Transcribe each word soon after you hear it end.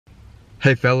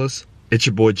Hey fellas, it's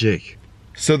your boy Jake.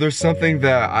 So there's something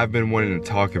that I've been wanting to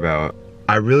talk about.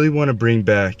 I really want to bring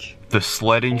back the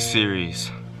sledding series.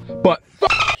 But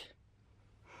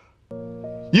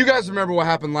you guys remember what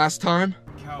happened last time?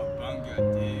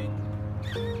 Cowabunga, dude.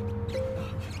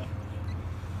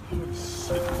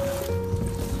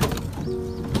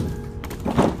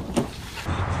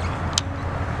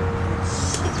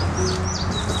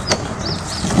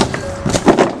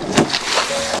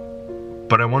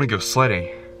 But I want to go sledding.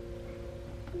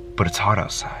 But it's hot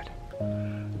outside.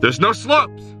 There's no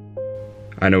slopes!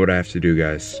 I know what I have to do,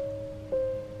 guys.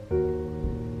 We're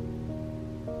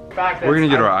gonna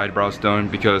get our eyebrows done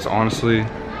because honestly,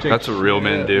 that's what real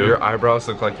men do. Your eyebrows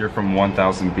look like you're from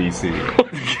 1000 BC.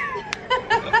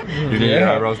 You need your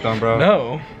eyebrows done, bro?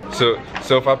 No. So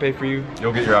if I pay for you,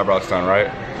 you'll get your eyebrows done, right?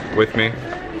 With me?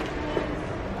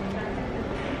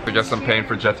 I guess I'm paying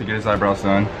for Jeff to get his eyebrows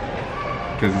done.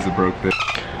 Because he's a broke bitch.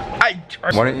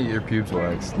 Why don't you get your pubes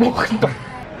waxed?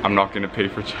 I'm not gonna pay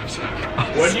for Jeff's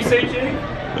eyebrows. What did you say, Jake?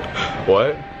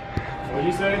 What? What did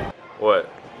you say? What?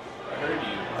 I heard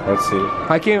you. Let's see.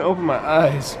 I can't open my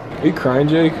eyes. Are you crying,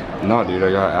 Jake? No, dude, I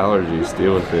got allergies.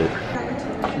 Deal with it.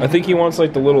 I think he wants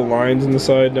like the little lines in the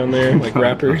side down there, like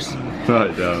wrappers. No, I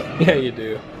don't. Yeah, you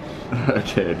do.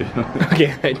 Okay, I do.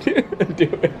 Okay, I do. Do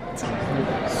it.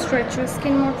 Stretch your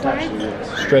skin more tight.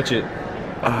 Stretch it.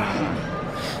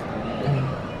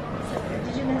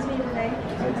 Did you miss me today?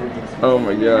 Oh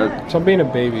my god. Stop being a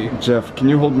baby. Jeff, can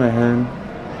you hold my hand?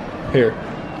 Here,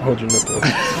 hold your nipple.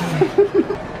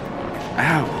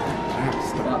 Ow.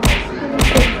 Stop.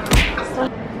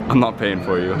 I'm not paying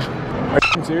for you. Are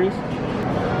you serious?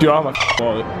 Dude, I have my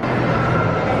wallet.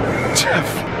 Jeff.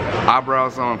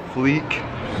 Eyebrows on fleek.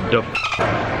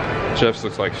 Jeff's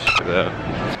looks like shit.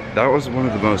 That was one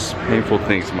of the most painful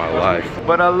things in my life.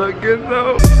 But I look good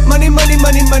though. Money, money,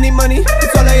 money, money, money.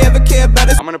 That's all I ever care about.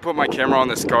 I'm gonna put my camera on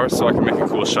this car so I can make a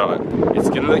cool shot. It's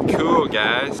gonna look cool,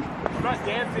 guys. I'm not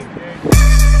dancing, Jake.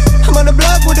 I'm on the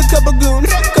block with a couple goons,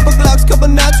 couple Glocks, couple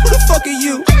knots. Who the fuck are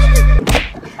you?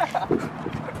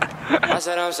 I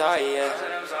said I'm sorry, yeah.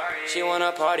 She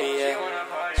wanna party, yeah.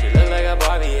 She look like a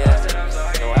Barbie, yeah.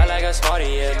 Don't act like a smarty,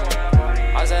 yeah.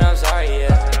 I said I'm sorry,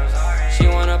 yeah. She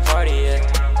wanna party, yeah.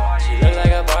 She look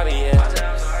like a Barbie, yeah.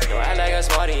 Don't act like a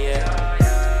smarty,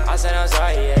 yeah. I said I'm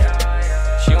sorry,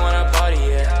 yeah. She wanna party,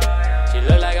 yeah. She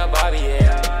look like a Barbie,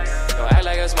 yeah. Don't act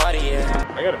like a smarty, yeah.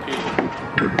 I gotta pee.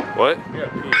 What? I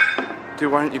gotta pee.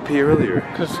 Dude, why didn't you pee earlier?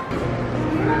 Cause I'm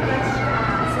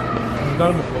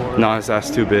done before. No, his ass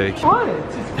too big. What?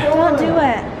 Don't do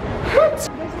it.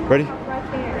 Ready?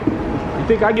 Right there. You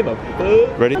think I give a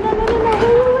fuck? Ready?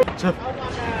 No. Jeff.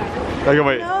 Okay,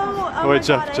 wait. No. Oh Wait, my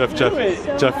Jeff, God, Jeff. I hate it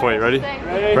so Jeff, much. wait, ready?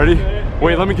 Ready?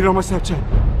 Wait, let me get on my Snapchat.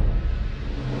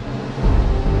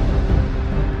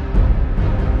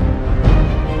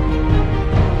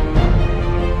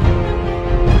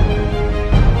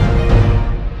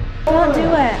 Don't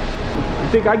do it. You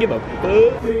think I give a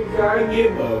fuck? Think I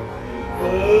give a fuck?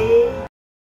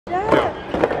 Jeff.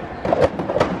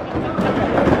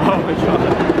 Oh my god.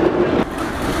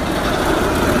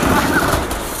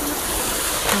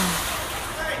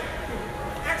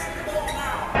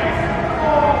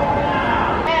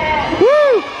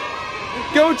 Woo!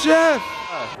 Go, Jeff!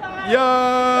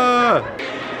 Yeah!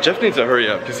 Jeff needs to hurry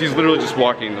up because he's literally just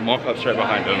walking. The mall cop's right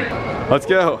behind him. Let's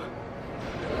go.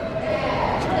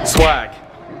 Swag.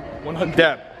 100.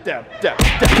 Dab, dab, dab,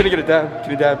 dab. Can I get a dab?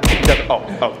 Can you dab? Can you dab?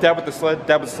 Oh, dab with the sled,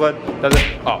 dab with the sled. Dab,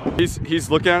 dab. Oh, he's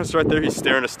looking at us right there. He's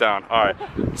staring us down. All right,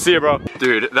 see ya, bro.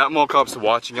 Dude, that mall cop's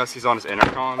watching us. He's on his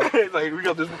intercom. Like, we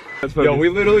got this. Yo, we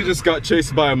literally just got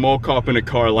chased by a mall cop in a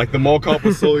car. Like the mall cop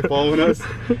was slowly following us.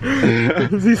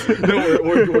 No,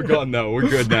 we're gone now. We're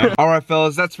good now. All right,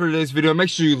 fellas, that's for today's video. Make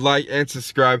sure you like and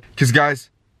subscribe, cause guys,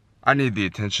 I need the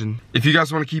attention. If you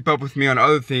guys want to keep up with me on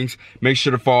other things, make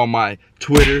sure to follow my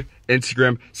Twitter,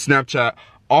 Instagram, Snapchat.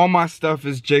 All my stuff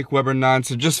is JakeWeber9,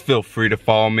 so just feel free to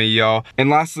follow me, y'all. And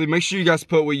lastly, make sure you guys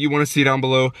put what you want to see down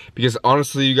below, because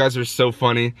honestly, you guys are so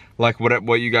funny. Like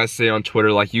what you guys say on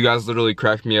Twitter, like you guys literally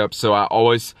crack me up. So I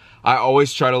always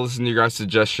try to listen to your guys'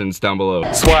 suggestions down below.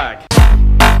 Swag.